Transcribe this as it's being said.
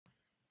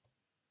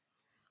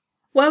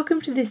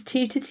Welcome to this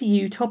Tutor to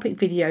You topic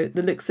video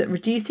that looks at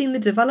reducing the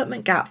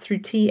development gap through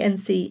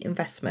TNC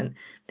investment.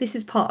 This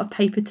is part of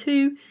Paper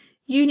 2,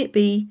 Unit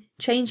B,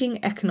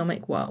 Changing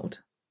Economic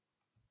World.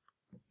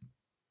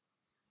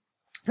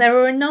 There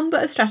are a number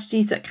of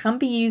strategies that can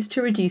be used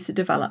to reduce the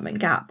development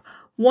gap.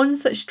 One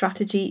such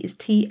strategy is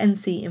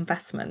TNC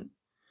investment.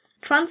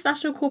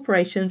 Transnational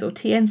corporations, or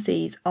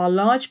TNCs, are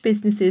large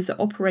businesses that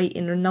operate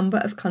in a number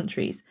of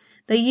countries.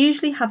 They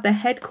usually have their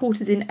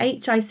headquarters in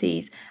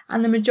HICs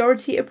and the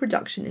majority of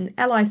production in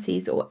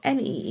LICs or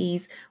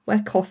NEEs,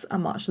 where costs are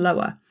much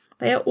lower.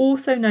 They are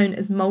also known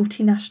as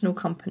multinational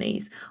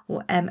companies,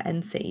 or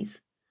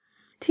MNCs.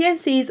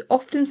 TNCs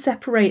often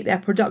separate their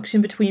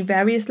production between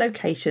various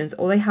locations,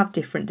 or they have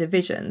different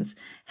divisions: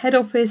 head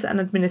office and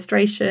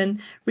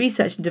administration,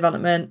 research and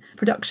development,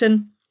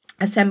 production,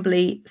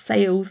 assembly,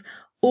 sales,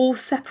 all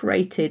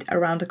separated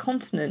around a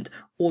continent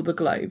or the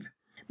globe.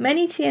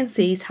 Many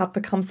TNCs have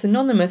become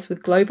synonymous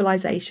with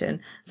globalization,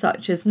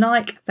 such as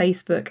Nike,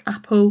 Facebook,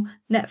 Apple,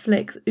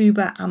 Netflix,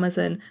 Uber,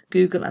 Amazon,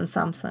 Google and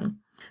Samsung.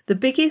 The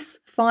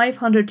biggest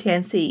 500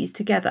 TNCs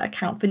together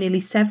account for nearly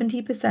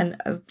 70%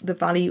 of the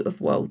value of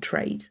world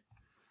trade.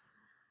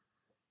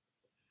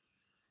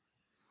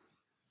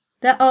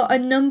 There are a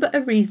number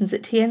of reasons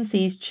that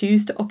TNCs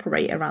choose to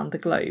operate around the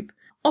globe.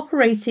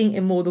 Operating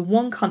in more than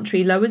one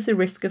country lowers the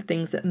risk of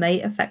things that may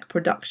affect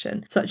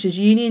production, such as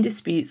union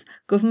disputes,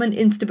 government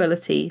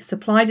instability,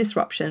 supply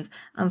disruptions,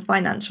 and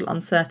financial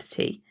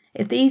uncertainty.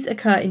 If these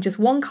occur in just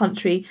one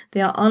country,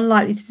 they are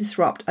unlikely to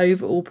disrupt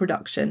overall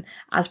production,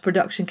 as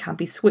production can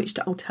be switched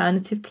to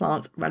alternative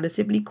plants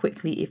relatively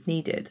quickly if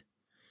needed.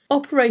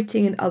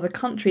 Operating in other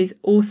countries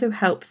also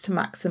helps to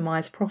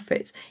maximise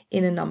profits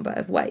in a number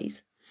of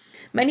ways.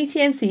 Many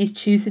TNCs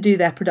choose to do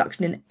their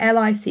production in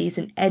LICs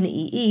and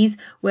NEEs,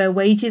 where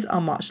wages are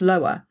much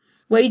lower.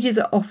 Wages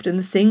are often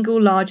the single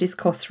largest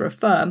cost for a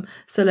firm,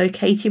 so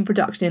locating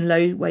production in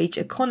low-wage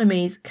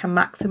economies can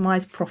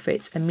maximise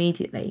profits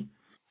immediately.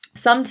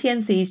 Some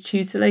TNCs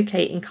choose to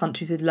locate in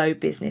countries with low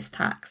business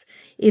tax.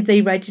 If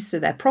they register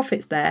their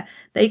profits there,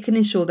 they can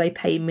ensure they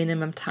pay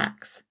minimum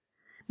tax.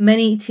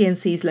 Many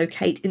TNCs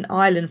locate in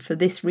Ireland for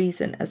this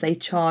reason, as they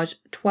charge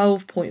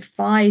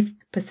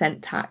 12.5%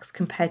 tax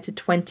compared to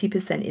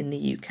 20% in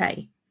the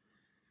UK.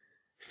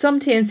 Some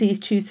TNCs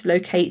choose to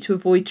locate to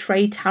avoid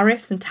trade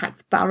tariffs and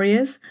tax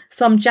barriers.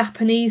 Some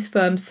Japanese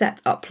firms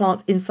set up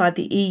plants inside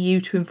the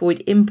EU to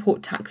avoid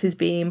import taxes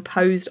being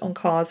imposed on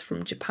cars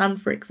from Japan,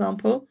 for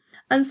example.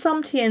 And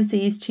some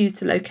TNCs choose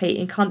to locate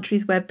in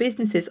countries where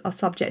businesses are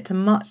subject to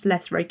much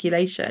less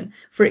regulation,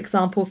 for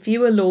example,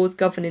 fewer laws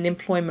governing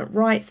employment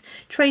rights,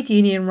 trade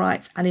union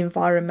rights, and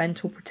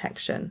environmental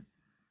protection.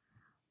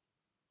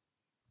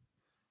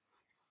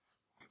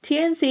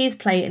 TNCs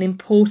play an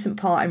important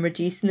part in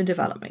reducing the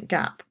development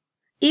gap.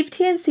 If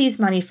TNCs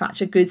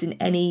manufacture goods in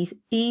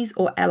NEEs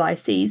or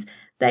LICs,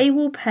 they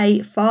will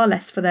pay far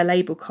less for their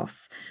labour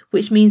costs,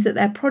 which means that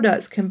their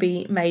products can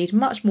be made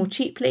much more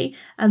cheaply,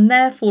 and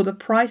therefore the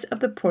price of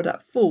the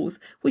product falls,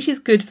 which is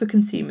good for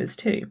consumers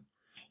too.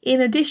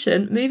 In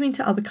addition, moving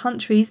to other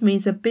countries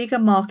means a bigger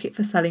market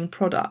for selling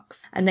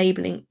products,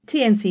 enabling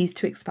TNCs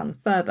to expand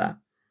further.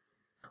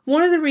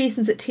 One of the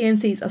reasons that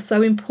TNCs are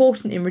so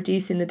important in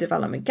reducing the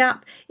development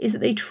gap is that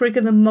they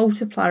trigger the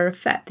multiplier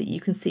effect that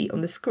you can see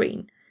on the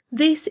screen.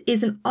 This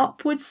is an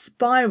upward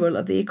spiral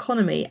of the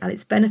economy and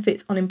its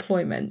benefits on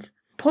employment.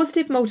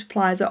 Positive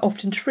multipliers are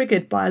often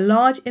triggered by a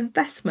large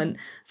investment,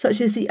 such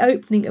as the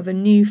opening of a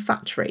new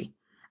factory.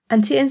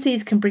 And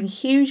TNCs can bring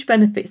huge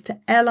benefits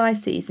to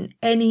LICs and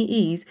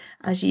NEEs,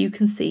 as you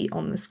can see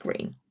on the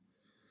screen.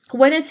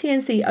 When a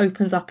TNC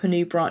opens up a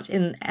new branch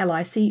in an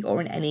LIC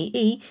or an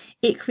NEE,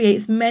 it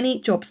creates many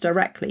jobs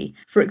directly.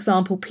 For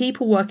example,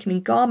 people working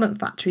in garment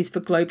factories for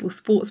global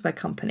sportswear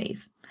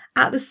companies.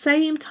 At the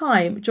same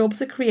time,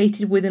 jobs are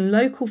created within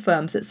local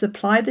firms that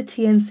supply the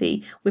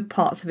TNC with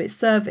parts of its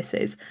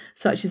services,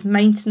 such as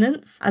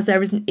maintenance, as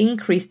there is an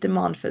increased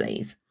demand for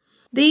these.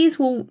 These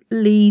will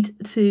lead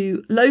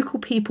to local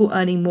people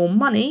earning more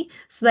money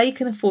so they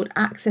can afford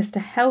access to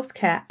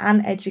healthcare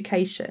and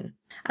education.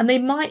 And they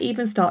might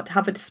even start to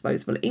have a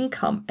disposable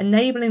income,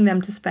 enabling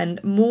them to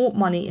spend more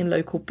money in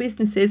local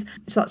businesses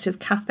such as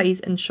cafes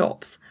and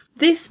shops.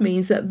 This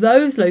means that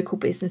those local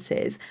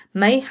businesses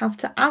may have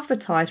to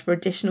advertise for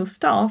additional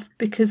staff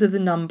because of the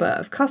number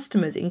of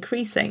customers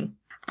increasing.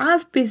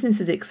 As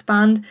businesses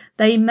expand,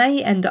 they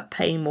may end up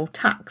paying more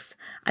tax,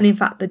 and in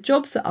fact the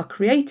jobs that are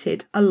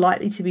created are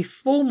likely to be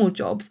formal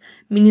jobs,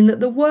 meaning that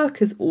the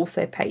workers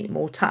also pay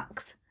more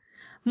tax.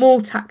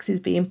 More taxes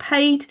being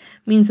paid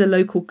means the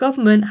local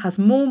government has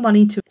more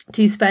money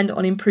to spend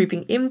on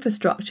improving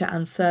infrastructure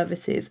and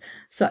services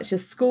such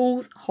as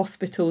schools,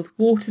 hospitals,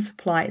 water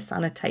supply,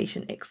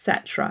 sanitation,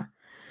 etc.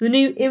 The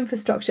new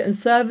infrastructure and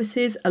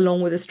services,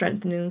 along with a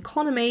strengthening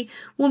economy,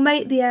 will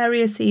make the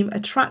area seem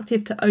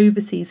attractive to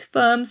overseas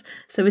firms,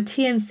 so a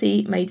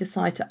TNC may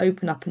decide to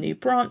open up a new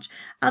branch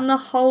and the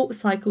whole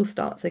cycle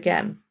starts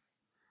again.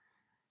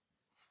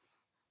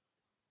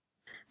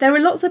 There are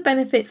lots of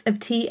benefits of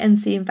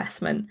TNC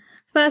investment.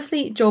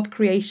 Firstly, job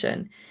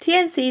creation.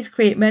 TNCs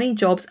create many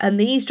jobs, and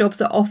these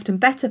jobs are often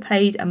better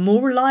paid and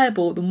more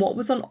reliable than what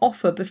was on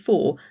offer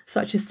before,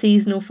 such as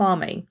seasonal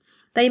farming.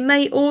 They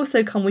may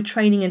also come with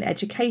training and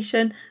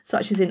education,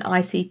 such as in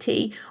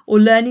ICT or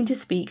learning to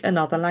speak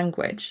another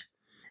language.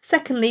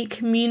 Secondly,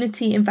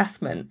 community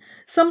investment.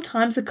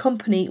 Sometimes a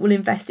company will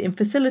invest in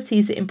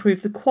facilities that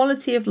improve the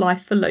quality of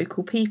life for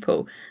local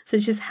people,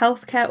 such as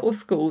healthcare or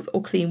schools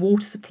or clean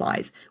water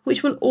supplies,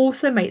 which will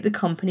also make the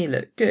company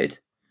look good.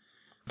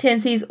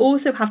 TNCs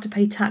also have to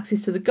pay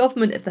taxes to the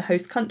government of the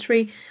host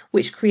country,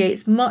 which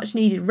creates much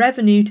needed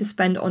revenue to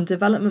spend on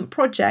development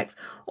projects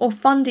or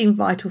funding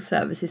vital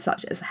services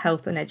such as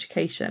health and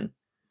education.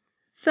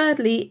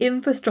 Thirdly,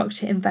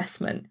 infrastructure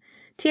investment.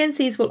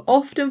 TNCs will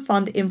often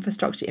fund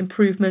infrastructure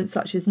improvements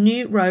such as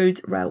new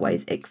roads,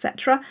 railways,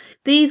 etc.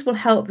 These will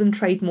help them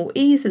trade more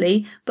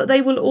easily, but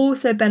they will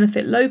also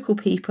benefit local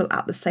people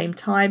at the same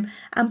time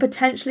and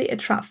potentially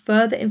attract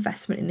further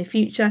investment in the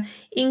future,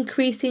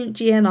 increasing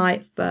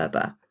GNI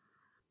further.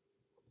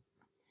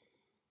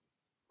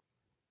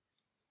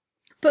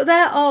 But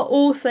there are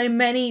also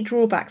many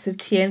drawbacks of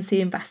TNC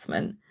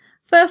investment.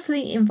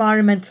 Firstly,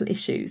 environmental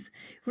issues.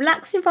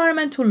 Relaxed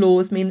environmental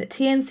laws mean that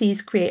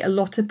TNCs create a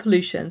lot of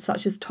pollution,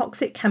 such as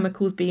toxic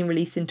chemicals being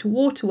released into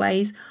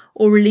waterways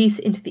or released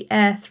into the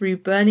air through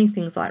burning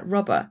things like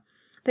rubber.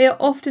 They are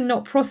often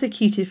not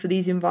prosecuted for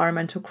these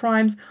environmental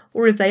crimes,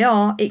 or if they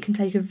are, it can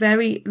take a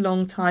very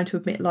long time to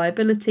admit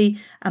liability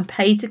and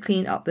pay to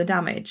clean up the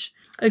damage.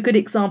 A good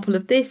example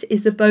of this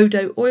is the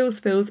Bodo oil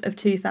spills of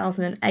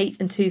 2008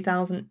 and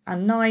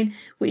 2009,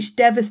 which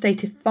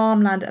devastated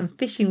farmland and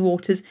fishing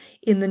waters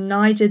in the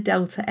Niger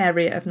Delta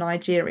area of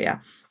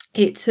Nigeria.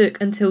 It took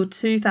until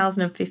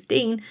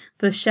 2015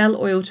 for Shell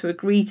Oil to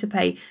agree to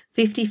pay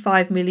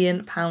 £55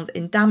 million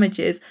in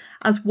damages,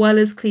 as well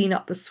as clean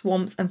up the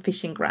swamps and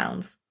fishing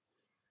grounds.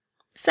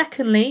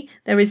 Secondly,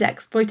 there is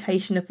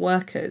exploitation of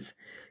workers.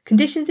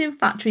 Conditions in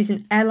factories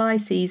and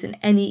LICs and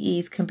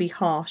NEEs can be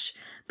harsh.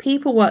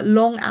 People work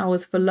long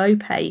hours for low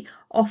pay,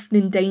 often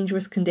in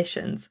dangerous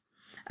conditions.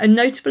 A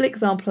notable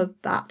example of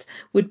that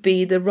would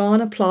be the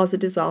Rana Plaza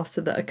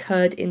disaster that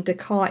occurred in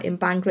Dhaka in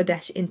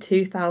Bangladesh in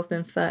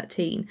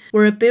 2013,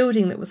 where a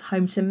building that was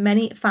home to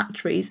many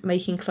factories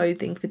making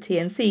clothing for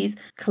TNCs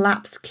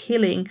collapsed,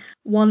 killing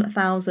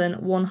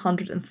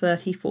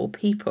 1,134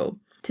 people.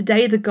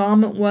 Today, the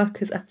garment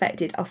workers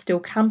affected are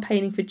still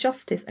campaigning for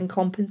justice and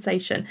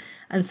compensation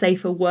and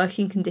safer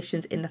working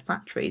conditions in the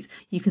factories.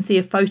 You can see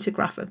a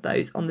photograph of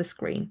those on the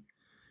screen.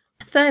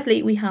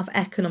 Thirdly, we have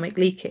economic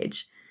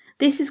leakage.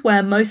 This is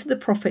where most of the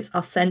profits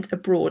are sent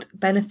abroad,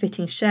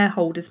 benefiting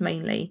shareholders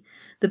mainly.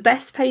 The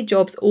best paid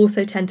jobs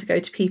also tend to go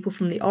to people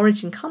from the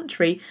origin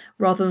country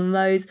rather than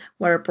those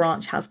where a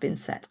branch has been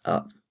set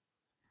up.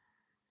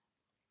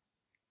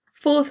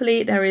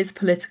 Fourthly, there is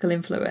political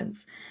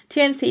influence.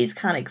 TNCs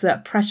can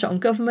exert pressure on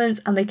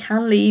governments and they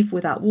can leave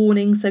without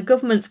warning, so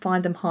governments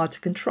find them hard to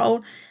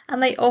control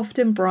and they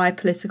often bribe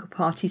political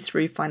parties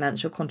through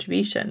financial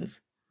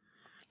contributions.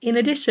 In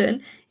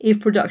addition, if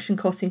production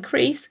costs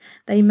increase,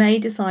 they may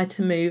decide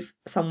to move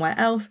somewhere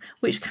else,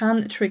 which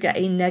can trigger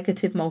a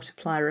negative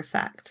multiplier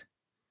effect.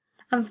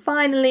 And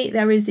finally,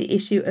 there is the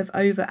issue of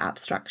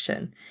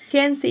over-abstraction.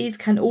 TNCs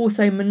can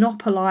also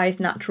monopolise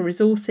natural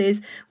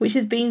resources, which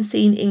has been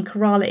seen in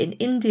Kerala in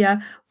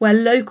India, where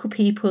local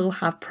people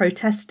have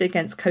protested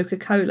against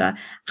Coca-Cola,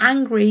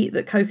 angry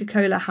that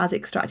Coca-Cola has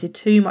extracted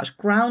too much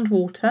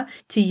groundwater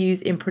to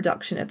use in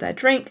production of their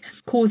drink,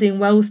 causing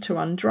wells to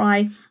run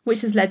dry,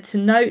 which has led to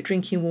no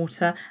drinking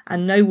water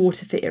and no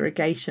water for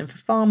irrigation for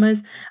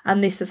farmers,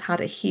 and this has had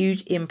a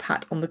huge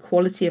impact on the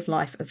quality of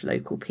life of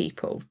local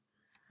people.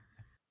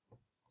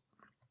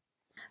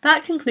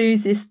 That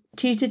concludes this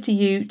Tutor to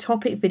You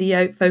topic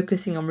video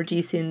focusing on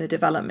reducing the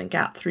development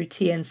gap through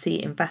TNC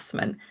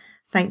investment.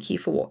 Thank you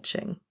for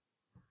watching.